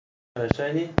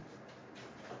Sheni.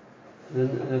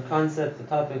 The concept, the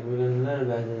topic we're going to learn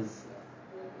about is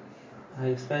how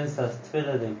he explains to us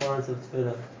tefillah, the importance of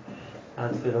tefillah, how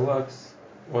tefillah works,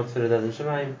 what tefillah does in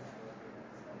Shemaim,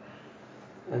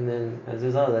 and then as a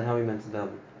result of that, how we meant to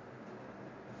daven.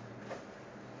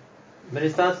 But he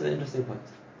starts with an interesting point.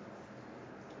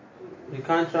 We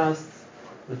contrast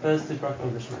the first two paragraph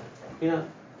of the Shema.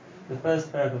 The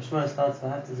first paragraph of Shema starts with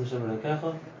V'ahavta Hashem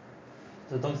Elokecha.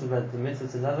 So it talks about the mitzvah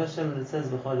to love Hashem, and it says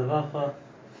B'chol levacha,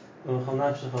 V'chol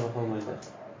nafshecha, V'chol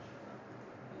moedecha.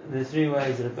 The three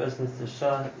ways that a person is to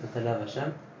show that they love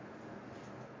Hashem,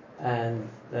 and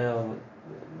they are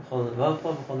B'chol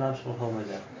levacha, V'chol nafshecha, V'chol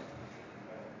moedecha.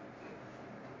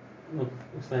 We'll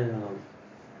explain in a moment.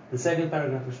 The second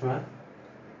paragraph of Shema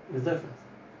is different.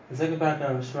 The second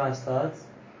paragraph of Shema starts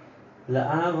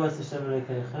La'avos Hashem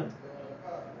Elokeichem,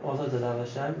 also to love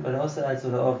Hashem, but it also adds to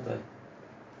the Avdai,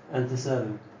 and to serve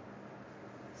Him.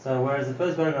 So whereas the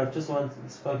first paragraph just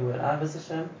spoke about Avos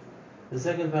Hashem, the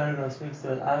second paragraph speaks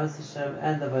about Avos Hashem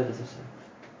and Avodas Hashem.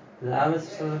 The Avos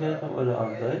Hashem Elokeichem or the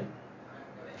Avdai,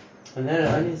 and there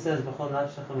it only says B'chol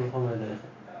nafshechem B'chol moedecha.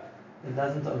 It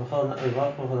doesn't B'chol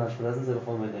levacha B'chol nafshechem. It doesn't say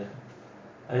B'chol moedecha. It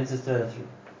only says 2 out of 3.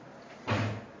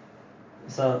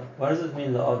 So what does it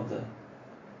mean the Avdai?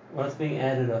 What's being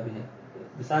added over here?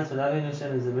 Besides for loving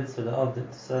Hashem is a mitzvah the Avdai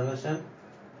to serve Hashem.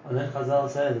 And then Chazal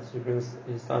says that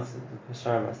he starts the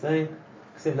Shara by saying,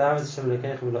 "Ksiv la'avos Hashem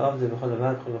lekeichem le'avdai b'chol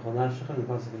levacha b'chol nafshechem." The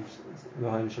pasuk in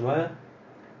V'hayim Shemaya.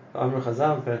 V'amr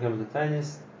Chazal Perek Tainis.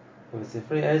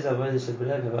 V'sifrei Ezer Avodah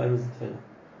Shebelev V'hayim Tefillah.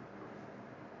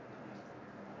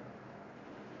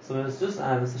 So when it's just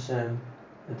Avos Hashem,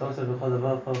 it talks about b'chol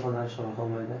levacha b'chol nafshechem b'chol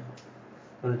moedecha.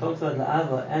 When it talks about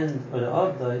la'ava and or the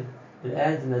avdai, it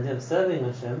adds an idea of serving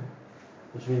Hashem,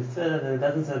 which means tefillah. Then it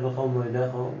doesn't say b'chol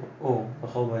moedecha or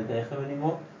b'chol moedecha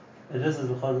anymore. It just says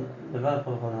b'chol levacha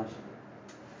b'chol nafshechem.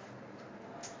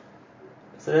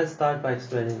 So let's start by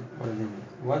explaining what it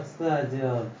means. What's the idea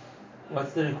of,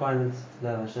 what's the requirement to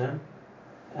love Hashem?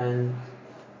 And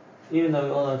even though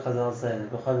we all know Chazal say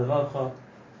that b'chol levacha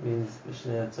means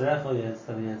b'shnei yatzarecha,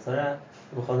 yatzav yatzareh.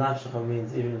 B'chol nafshecha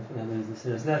means even if you lose the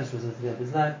serious life, which is to get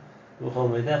his life. B'chol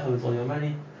moedecha means all your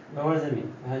money. But what does it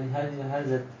mean? How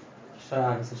does it show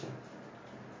Avos Hashem?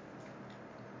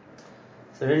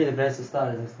 So really the place to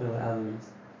start is explaining what Avos means.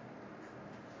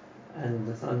 And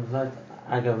it's not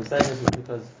Agav was saying this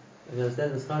because if you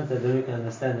understand this concept, then we can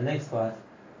understand the next part,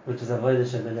 which is Avodah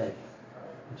Shebelev,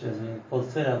 which is we call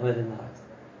tefillah Avodah in the heart.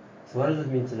 So what does it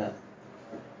mean to love?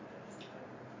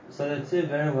 So there are two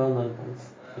very well-known points,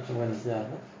 which are one is the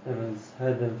other. Everyone's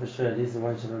heard them for sure, at least the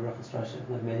one Shabbat Brachos Rashi, if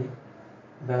not many,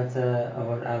 about of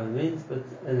what Avos means, but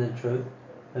isn't it true?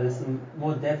 But there's some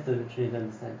more depth to it which you need to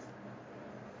understand.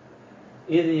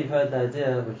 Either you've heard the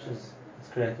idea, which is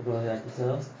correct according to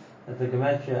yourselves, that the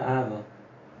Gematria Ava,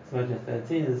 Gematria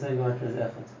 13, is the same Gematria as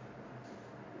Echad.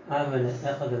 Ava and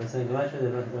Echad are the same Gematria,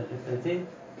 they're both Gematria 13,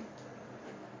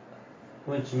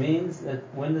 which means that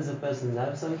when does a person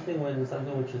love something? When there's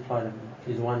something which is part of him,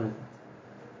 he's one with it.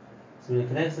 So when he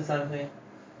connects to something,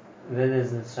 then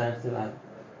there's the strength of Ava.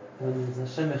 When there's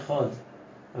Hashem Echad,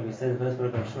 like we said in the first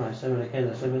paragraph of Shema, Hashem Elokeinu,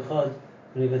 Hashem Echad,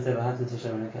 then you can say V'ahavta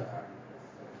Hashem Elokecha.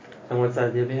 And what's the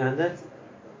idea behind that?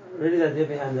 Really the idea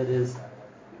behind that is,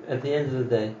 at the end of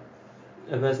the day,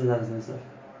 a person loves himself.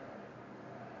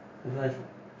 Is that true?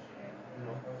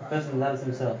 A person loves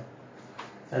himself.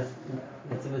 That's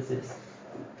what it is.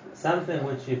 Something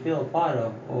which you feel part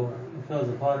of, or you feel as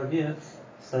a part of you,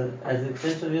 so as an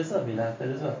extension of yourself, you like that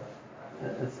as well.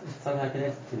 It's somehow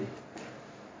connected to you.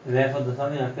 And therefore, there's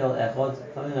something I feel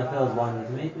echad, something I feel is one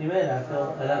with me, you made I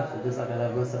feel I love it, just like I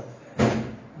love myself.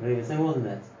 But you can say more than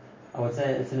that. I would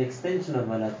say it's an extension of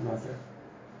my love to myself.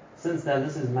 Since now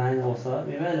this is mine also,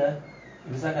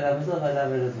 just like I love myself, I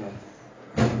love it as well.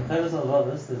 The Chovos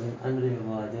HaLevavos, there's an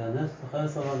unbelievable idea on this. The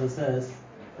Chovos HaLevavos says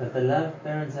that the love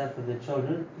parents have for their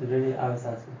children is really Avos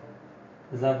Atzmi.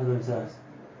 It's love for themselves.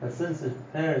 But since the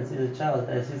parent sees the child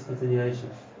as his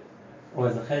continuation, or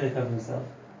as a chelik of himself,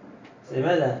 so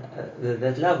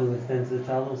that love will extend to the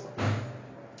child also.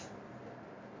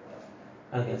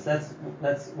 Okay, so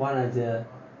that's one idea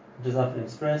which is often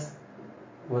expressed,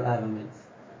 what Ava means.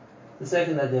 The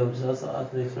second idea, which is also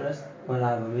often expressed, what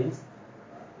Ava means,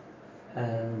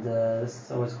 and this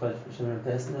is always quoted from Shimon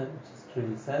Pesach, which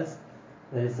truly says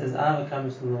that it says Ava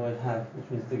comes from the word have, which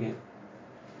means to give.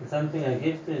 It's something I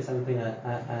give to, it's something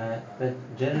that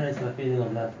generates my feeling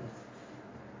of love.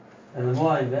 And the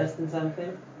more I invest in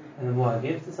something, and the more I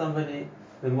give to somebody,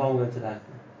 the more I'm going to like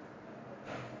them.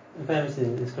 And famously,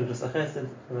 in this Kuntres HaChesed,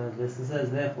 this says,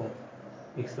 therefore,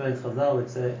 he explains Chazal would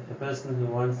say, a person who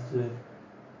wants to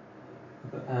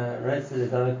a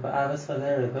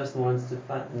person wants to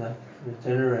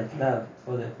generate love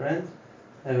for their friends.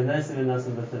 So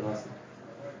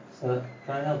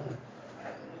try and help them,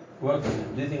 work with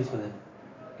them, do things for them,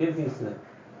 give things to them,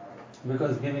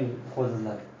 because giving causes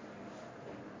love.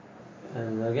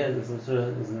 And again, this I'm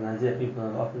sure is an idea people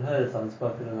have often heard. It's often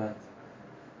spoken about,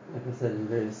 like I said, in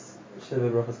various Shiva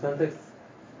Brachos contexts.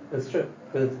 It's true,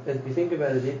 but if you think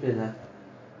about it deeply enough,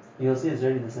 you'll see it's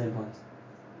really the same point.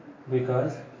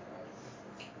 Because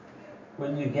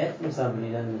when you get from somebody,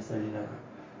 you don't necessarily love them.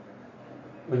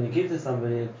 When you give to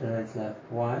somebody, it generates love.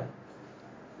 Why?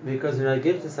 Because when I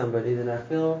give to somebody, then I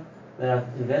feel that I've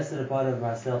invested a part of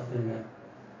myself in them.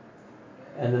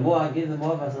 And the more I give, the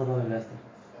more of myself I've invested.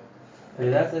 And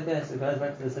if that's the case, it goes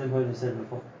back to the same point you said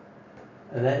before.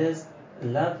 And that is,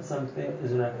 love for something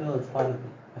is when I feel it's part of me.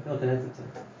 I feel connected to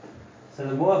it. So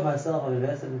the more of myself I've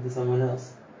invested into someone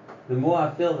else, the more I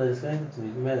feel that it's connected to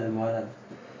me, the more I love it.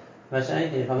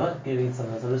 If I'm not giving to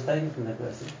someone else, I'm just taking from that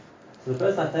person. So the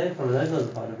person I take from, I don't feel is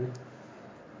a part of me.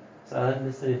 So I don't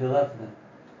necessarily feel love for them.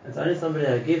 It's only somebody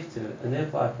I give to, and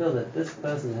therefore I feel that this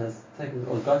person has taken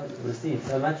or received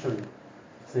so much from me.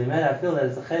 So I feel that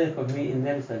it's a chelik of me in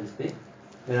them, so to speak,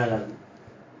 then I love them.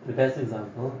 The best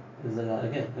example is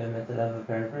again, going back to love of a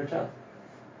parent for a child.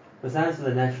 Besides for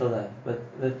the natural love, but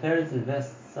the parents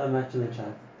invest so much in the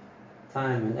child,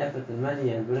 time and effort and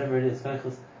money and whatever it is.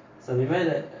 So he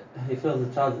feels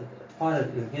the child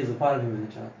he's a part of him in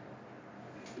the child.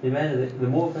 The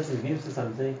more a person gives to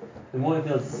something, the more he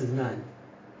feels this is mine.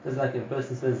 Just like if a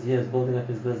person spends years building up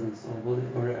his business or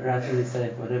wrapping his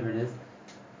safe, whatever it is,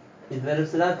 he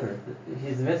develops a love for it.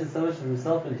 He's invested so much of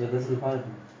himself into it, this is a part of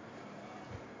him.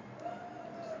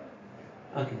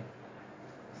 Okay.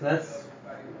 So that's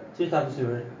two topics we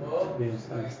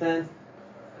understand.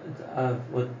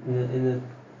 What in the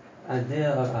idea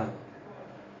of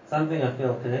something I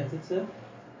feel connected to,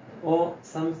 or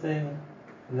something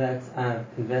that I've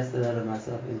invested out of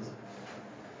myself into.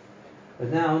 But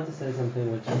now I want to say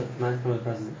something which might come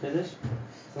across as a chiddush,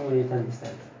 something we need to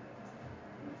understand.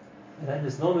 And that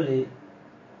is normally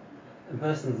a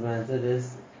person's mindset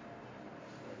is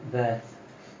that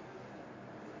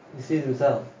he sees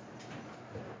himself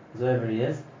as whoever he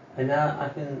is, and now I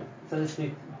can, so to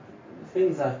speak,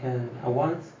 things I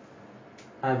want,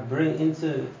 I bring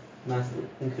into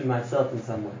myself in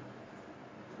some way.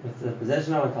 If it's a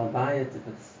possession I want, I'll buy it. If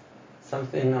it's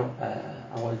something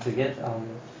I want to get, I'll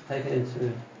take it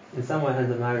in some way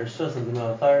under my rishus, under my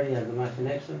authority, under my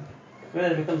connection.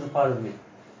 Then it becomes a part of me.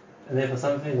 And therefore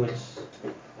something which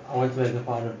I want to make a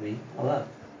part of me, I love.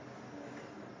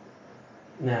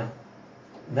 Now,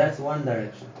 that's one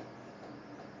direction.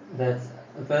 That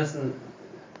a person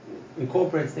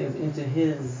incorporates things into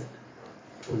his,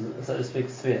 so to speak,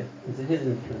 sphere, into his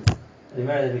influence. And in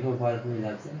marriage they become a part of who he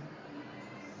loves him.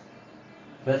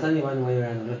 But that's only one way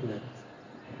around of looking at it.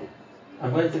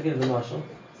 I'm going to give the marshal,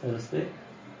 so to speak,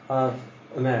 of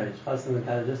a marriage, husband and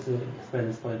wife, just to explain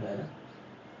this point better.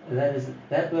 And that is,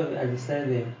 that way of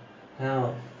understanding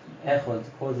how echod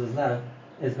causes love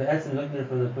is by actually looking at it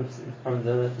from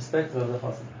the perspective of the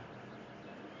husband.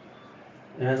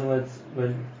 In other words,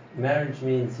 when marriage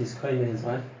means he's koine his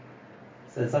wife,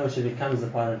 so someone she becomes a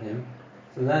part of him,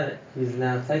 so now he's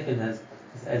now taken as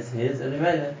his, and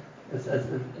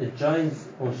it joins,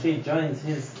 or she joins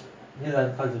his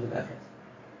concept of effort,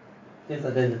 his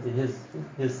identity,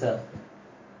 his self.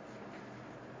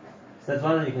 So that's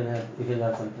one way you can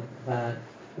love something by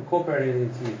incorporating it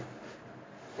into you.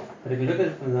 But if you look at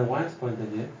it from the wife's point of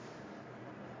view,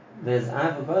 there's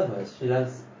for both ways. She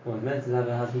loves, or meant to love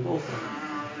her husband also,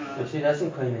 but she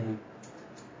doesn't claim him.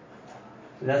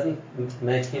 She doesn't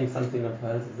make him something of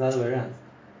hers. It's the other way around.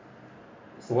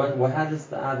 So how does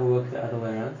the Abba work the other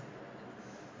way around?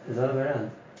 It's the other way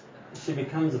around. She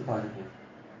becomes a part of him.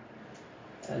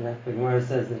 And like the Gemara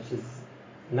says that she's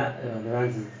not, the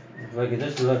Ran says, the way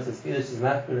Kedusha works is either she's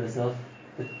not for herself,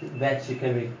 that he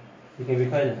can be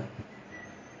kind of her.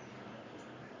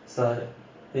 So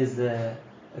is there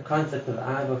a concept of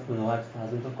Abba from the wife to the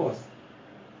husband? Of course.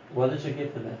 What did she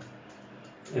give for that?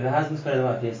 If the husband's kind of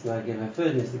wife, he has to give her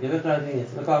food, he has to give her clothing, he has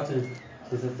to look after her,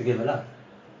 she has to give her love.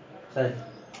 So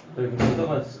we talk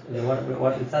about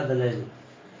what inside the lady.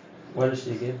 What does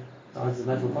she give? The answer is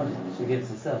much more positive. She gives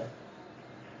herself.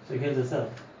 She gives herself.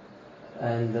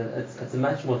 And it's a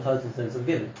much more total sense of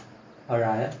giving.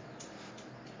 Haraya.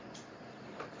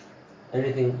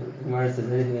 Gemara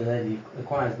says anything a lady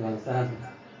acquires belongs to her husband.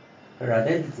 Her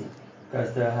identity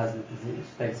goes to her husband. She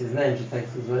takes his name, she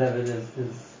takes his whatever it is,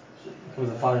 she becomes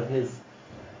a part of his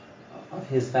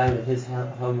family, his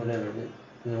home, whatever it is,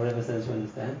 in whatever sense you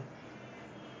understand.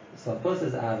 So of course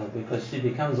there's Ava, because she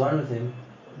becomes one with him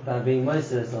by being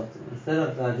moist herself. Instead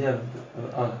of the idea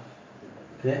of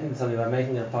connecting to something by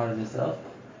making it a part of yourself,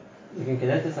 you can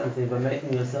connect to something by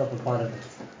making yourself a part of it.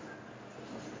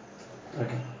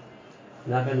 Okay.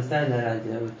 Now if you understand that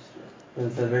idea, which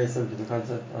is very simply the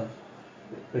concept of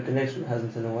the connection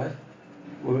hasn't in a way.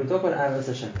 When we talk about Avos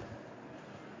Hashem,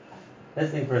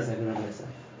 let's think for a second, Rabbi Yosef.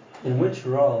 In which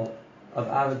role of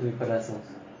Ava do we put ourselves?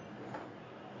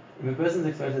 If a person is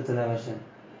expected to love Hashem,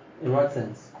 in what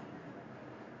sense?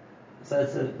 So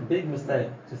it's a big mistake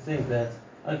to think that,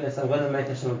 okay, so I'm going to make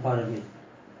Hashem a part of me.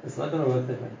 It's not going to work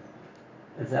that way.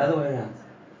 It's the other way around.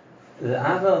 The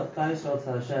Ava of Klal Yisrael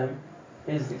to Hashem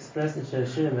is expressed in Shir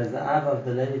Shirim as the Ava of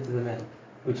the lady to the man,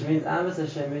 which means Ava to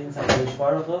Hashem means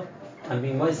I'm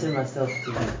being moistened myself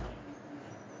to Him.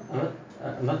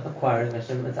 I'm not acquiring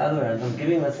Hashem, it's the other way around. I'm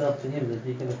giving myself to Him that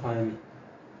He can acquire me.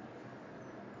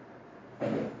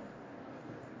 And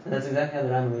that's exactly how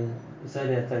the Rambam in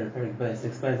Yisrael Perik Beis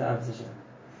explains to Ava Hashem.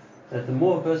 That the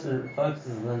more a person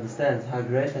focuses and understands how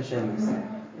great Hashem is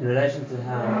in relation to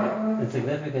how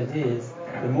insignificant He is,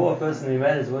 the more a person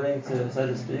is willing to, so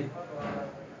to speak,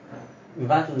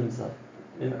 battle himself.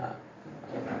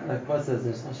 Like God says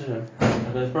in Hashem,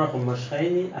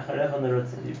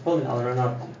 you pull me, I'll run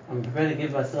after you. I'm prepared to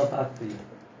give myself up for you.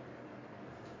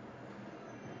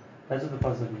 That's what the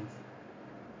pasuk means.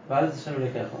 What are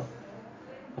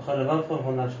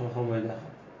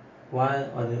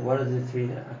the three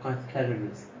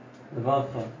categories?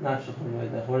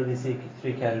 What are these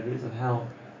three categories of how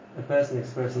a person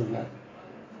expresses love?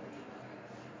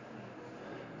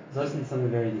 So listen to something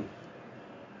very deep.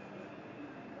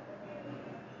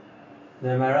 The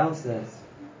Maharal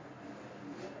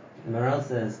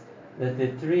says that there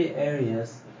are three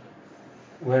areas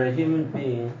where a human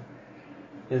being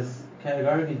is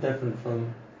categorically different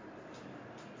from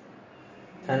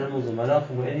animals or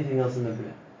malachim or anything else in the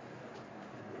Bria.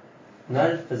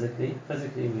 Not physically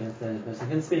we understand the person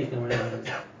can speak and whatever it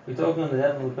is. We're talking on the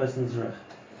level of a person's ruch,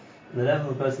 on the level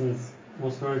of a person's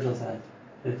more spiritual side.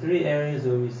 There are three areas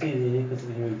where we see the uniqueness of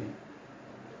a human being.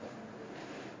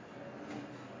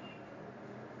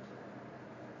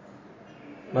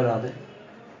 What are they?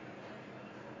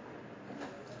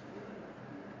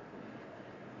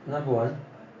 Number one,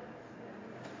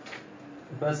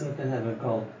 a person can have a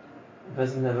goal, a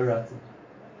person can have a ratzon,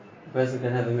 a person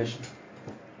can have a mission.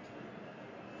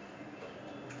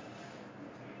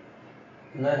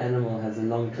 No animal has a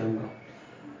long-term goal.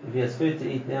 If he has food to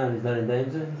eat now and he's not in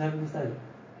danger, he's happy to stay there.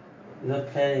 He's not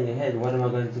planning ahead, what am I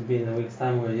going to be in a week's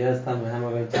time or a year's time, or how am I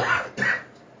going to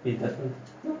be different?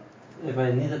 No. If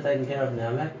my needs are taken care of now,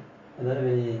 I'm happy. I don't have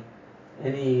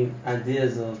any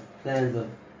ideas or plans of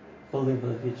building for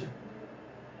the future.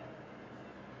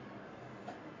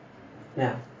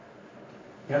 Now,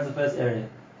 here's the first area.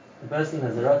 The person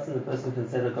has a ratzon, the person can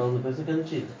set a goal, the person can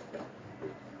achieve it.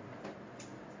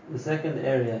 The second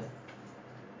area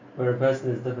where a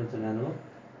person is different to an animal,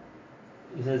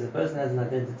 he says a person has an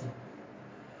identity.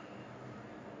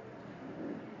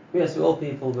 Yes, we're all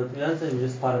people, but we don't say we're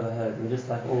just part of a herd. We're just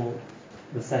like all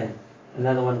the same,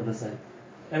 another one of the same.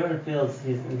 Everyone feels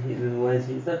the ways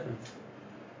he's different.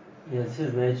 He has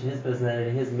his nature, his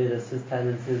personality, his midas, his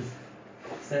talents, his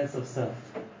sense of self.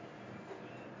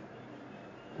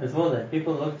 And it's more that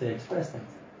people look to express that.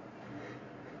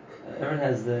 Everyone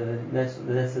has the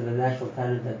natural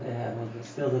talent that they have, or the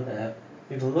skills that they have.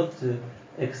 People look to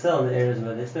excel in the areas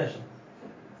where they're special.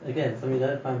 Again, something you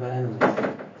don't find by animals.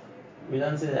 We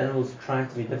don't see the animals trying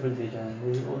to be different to each other.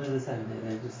 They all do the same.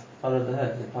 They just follow the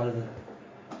herd.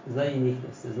 There's no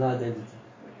uniqueness. There's no identity.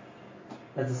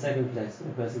 That's the second place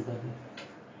where a person's different.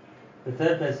 The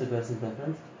third place where a person's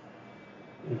different,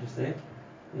 interesting,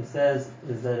 he says,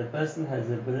 is that a person has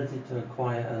the ability to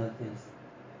acquire other things.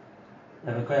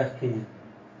 Have a koyach kinyan,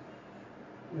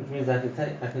 which means I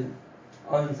can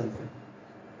own something.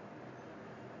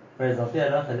 Whereas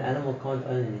an animal can't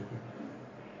own anything.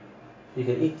 You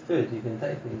can eat food, you can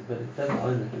take things, but it doesn't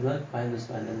own it. It's not famous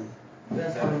by an animal.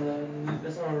 That's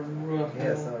not ruach.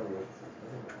 Yeah, it's not ruach.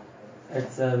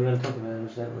 It's we're going to talk about it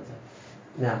which level it's at.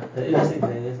 Now, the interesting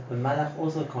thing is the malach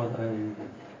also can't own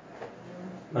anything.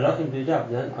 Malachim do job,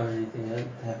 they don't own anything, they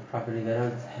don't have property, they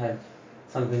don't have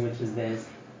something which is theirs.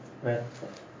 Right?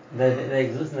 They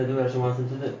exist and they do what Hashem wants them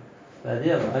to do. The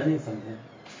idea of owning something,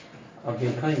 of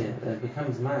being koine, that it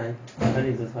becomes mine, only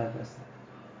exists by a person.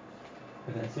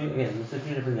 Okay, so again, there's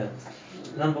three different levels.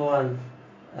 Number one,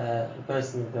 a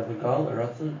person can have a goal, a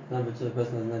ratzon. Number two, a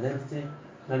person has an identity.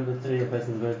 Number three, a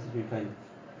person is going to be koine.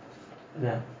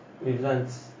 Now, we've learned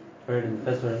already in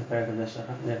the first one,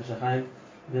 Nefesh HaChaim,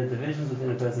 the divisions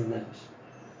within a person's nefesh.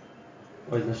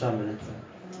 or his neshama, let's say.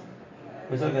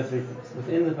 We're talking about three things.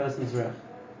 Within the person's ruach,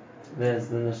 there's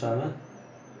the neshama.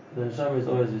 The neshama is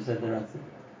always, we said, the ratzon.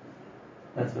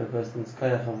 That's where a person's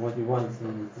koyach of what he wants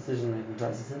in his decision-making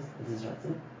processes. It's his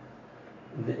ratzon.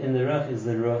 In the ruach is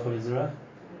the ruach of his ruach.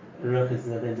 The ruach is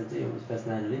his identity or his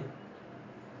personality.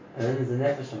 And then there's the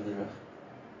nefesh of the ruach,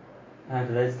 how it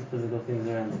relates to physical things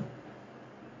around him.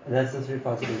 And that's the three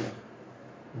parts of the ruach.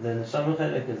 The neshama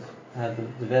chelek is how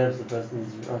it develops the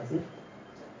person's ratzon.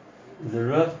 The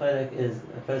ruach chelek is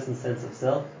a person's sense of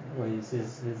self, where he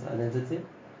sees his identity.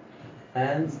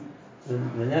 And the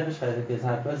nefesh chelek is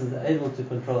how a person is able to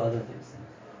control other things.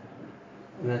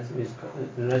 And that's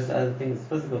the rest of other things,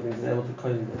 physical things, is able to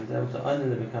coin them, is able to own them,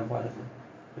 to become part of him,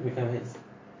 to become his.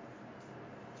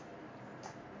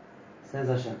 Says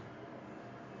Hashem.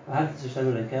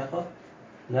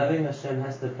 Loving Hashem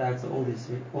has to apply to all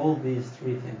these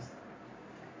three things.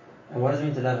 And what does it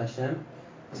mean to love Hashem?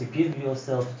 To give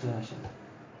yourself to Hashem.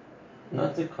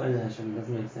 Not to coin Hashem, it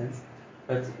doesn't make sense,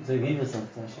 but to give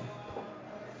yourself to Hashem.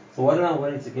 So what am I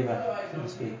willing to give up, so to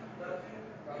speak?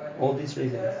 All these three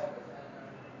things.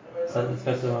 So let's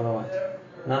go to number one.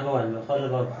 Number one, the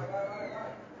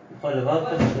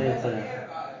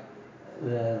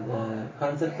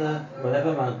concept of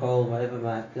whatever my goal, whatever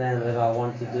my plan, whatever I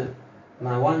want to do,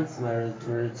 my wants, my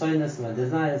retzinus, my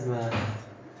desires, my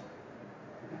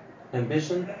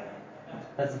ambition,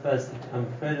 that's the first thing. I'm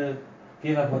prepared to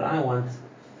give up what I want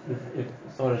if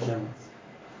Torah Hashem wants.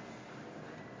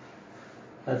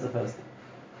 That's the first thing.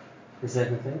 The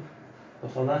second thing, I'm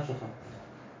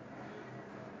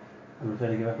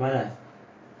prepared to give up my life.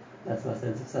 That's my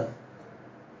sense of self.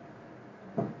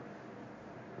 The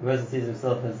person sees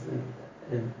himself as,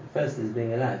 first as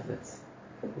being alive. That's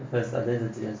the first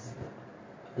identity as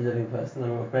a living person.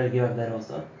 I'm prepared to give up that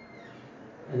also.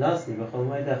 And lastly, B'chol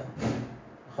Moedecha.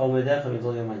 B'chol Moedecha means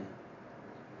all your money.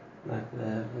 Like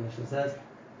the Mishnah says,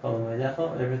 B'chol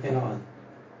Moedecha, everything on.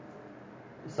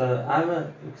 So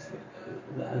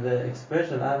the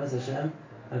expression of Avos Hashem,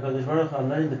 HaKadosh Baruch Hu, I'm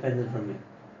not independent from you.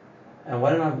 And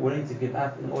what am I willing to give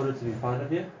up in order to be part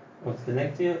of you, or to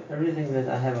connect to you? Everything that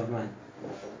I have of mine.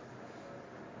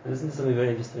 And listen to something very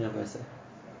interesting I'm going to say.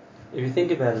 If you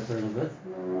think about it for a little bit,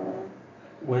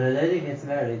 when a lady gets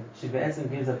married, she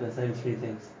basically gives up the same three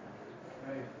things.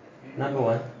 Number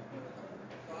one,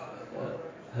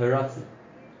 her ratzon.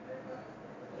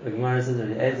 The Gemara says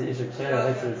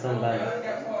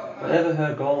whatever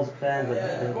her goals, plans,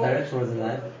 and direction was in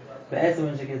life, but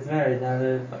when she gets married,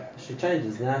 now she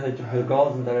changes. Now her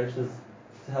goals and directions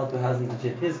to help her husband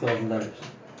achieve his goals and direction.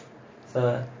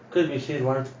 So could be she had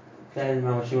one plan in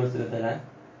mind what she wants to do with her life,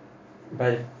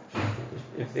 but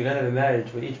if they're going to have a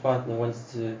marriage where each partner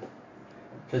wants to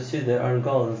pursue their own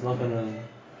goals, it's not going to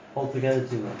hold together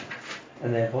too well.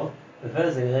 And therefore, the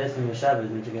first thing that is from the Shabbat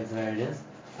when she gets married is,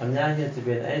 I'm now here to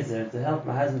be an Ezer to help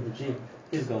my husband achieve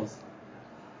his goals.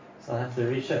 So I have to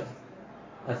reshift.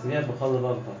 I have to give B'chol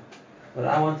Levavcha. What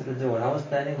I wanted to do, what I was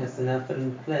planning, has to now fit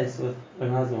in place with what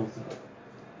my husband wants to do.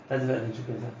 That's the first thing she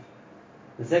gives up.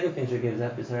 The second thing she gives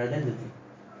up is her identity.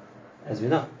 As we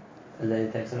know, a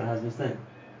lady takes on her husband's name.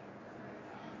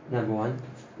 Number one.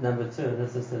 Number two,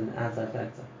 this is an outside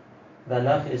factor. The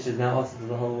halach is she's now offered to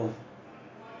the whole world.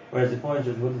 Whereas before she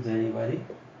was willing to anybody,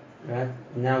 right?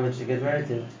 Now when she gets married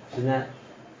to him,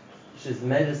 she's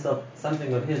made herself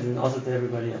something of his and also to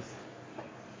everybody else.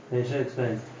 And she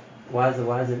explains why is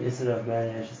it issur of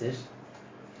marrying Eshes Ish?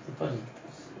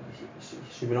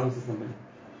 She belongs to somebody.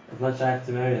 It's not shy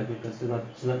to marry her because she's not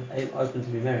open to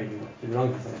be married anymore. She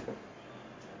belongs to somebody.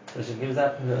 So she gives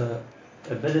up her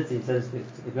ability, so to speak,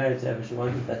 to get married to whoever she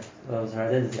wanted. That was her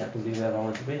identity. I can be whoever I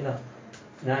want to be now.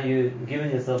 Now you've given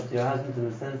yourself to your husband in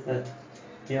the sense that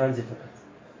he owns you for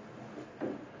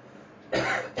it.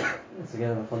 It's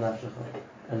again a B'chol Nafshecha.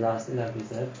 And lastly, like we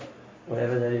said,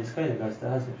 whatever that is going goes to the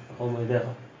husband. B'chol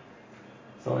Moedecha.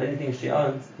 So anything she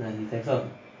owns, now he takes over.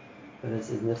 Whether it's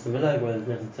Nifs and Belag, whether it's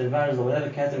Nifs and Varas, or whatever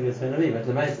category it's going to be, but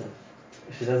Lemaisa,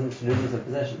 if she doesn't, she loses her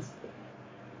possessions.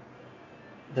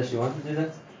 Does she want to do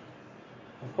that?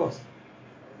 Of course.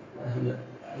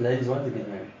 Ladies want to get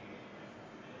married.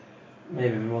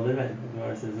 Maybe more than men. The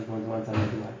Gemara says if one time you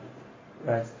can.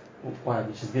 Right? Why?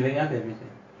 But she's giving up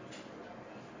everything.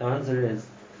 The answer is,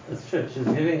 it's true. She's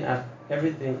giving up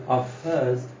everything of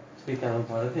hers to become a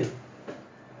part of his.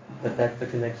 But that's the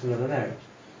connection of the marriage.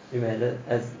 We made it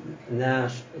as now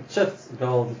it shifts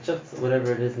goals, it shifts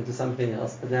whatever it is into something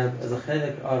else. But now as a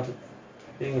chelik of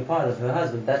being a part of her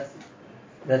husband, that's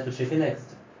what she connects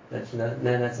to.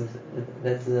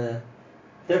 That's a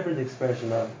different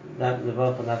expression of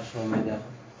Levavcha Nafshecha Moedecha.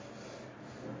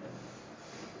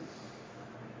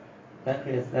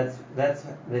 That's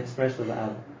the expression of the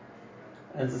Ava.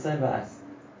 And it's the same by us.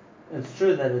 It's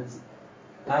true that it's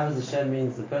Avos Hashem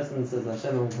means the person says,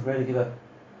 Hashem, I'm prepared to give up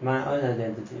my own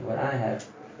identity, what I have,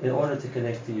 in order to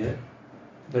connect to you.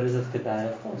 But is it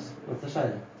Kedai? Of course. What's the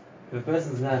Shaila? If a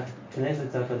person is now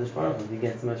connected to HaKadosh Baruch Hu, he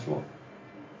gets much more.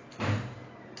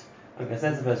 Okay, so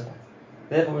that's the first part.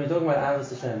 Therefore, when we're talking about Avos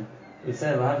Hashem, we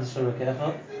say, V'ahavas Hashem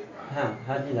L'kecha. How?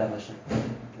 How do you love Hashem?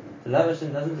 To love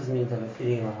Hashem doesn't just mean to have a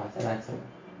feeling in my heart, I like someone.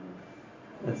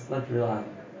 That's not real Ava.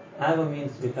 Ava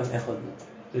means to become echad,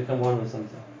 to become one with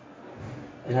something.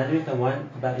 And how do you become one?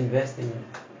 By investing in it.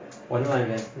 What am I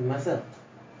investing in? Myself.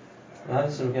 How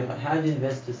do you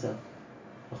invest yourself?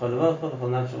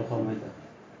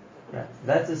 Right.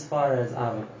 That's as far as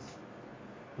Ava goes.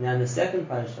 Now in the second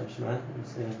parasha of Shema, I'm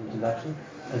just saying an introduction,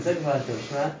 in the second parasha of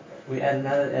Shema, we add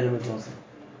another element also.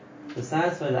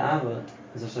 Besides for the Ava,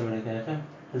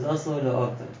 there's also the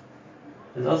Ogdom.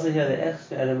 There's also here the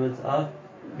extra element of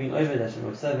being over Hashem,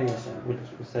 of serving Hashem, which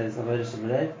says Avodah Hashem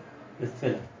Lev, is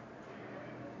Tefillah.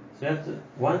 So you have to,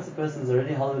 once a person is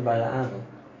already holding by the Ava,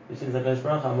 which means HaKadosh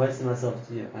Baruch Hu, I'm wasting myself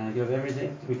to you, and I give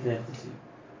everything to be connected to you.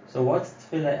 So what's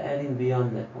Tefillah adding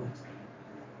beyond that point?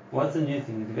 What's the new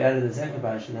thing? If we added the second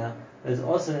parasha now, there's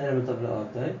also an element of the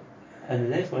Ogdom, and the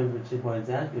next point which he points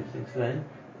out, which he explained,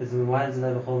 is why does it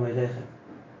have B'chol Meidechem?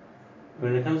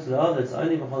 When it comes to the Ogdom, it's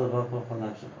only B'chol Avavcha B'chol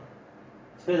Nafshecha.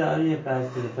 Tefillah only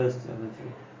applies to the first two of the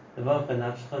three. The Avavcha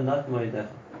Nafshecha, not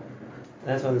Moedecha.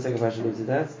 That's why the second parasha leaves it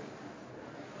as.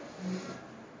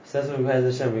 So that's what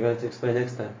we're going to explain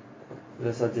next time.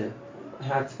 This idea.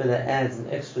 How Tefillah adds an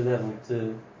extra level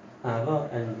to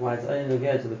Ahava and why it's only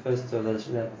going to the first two of those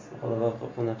levels.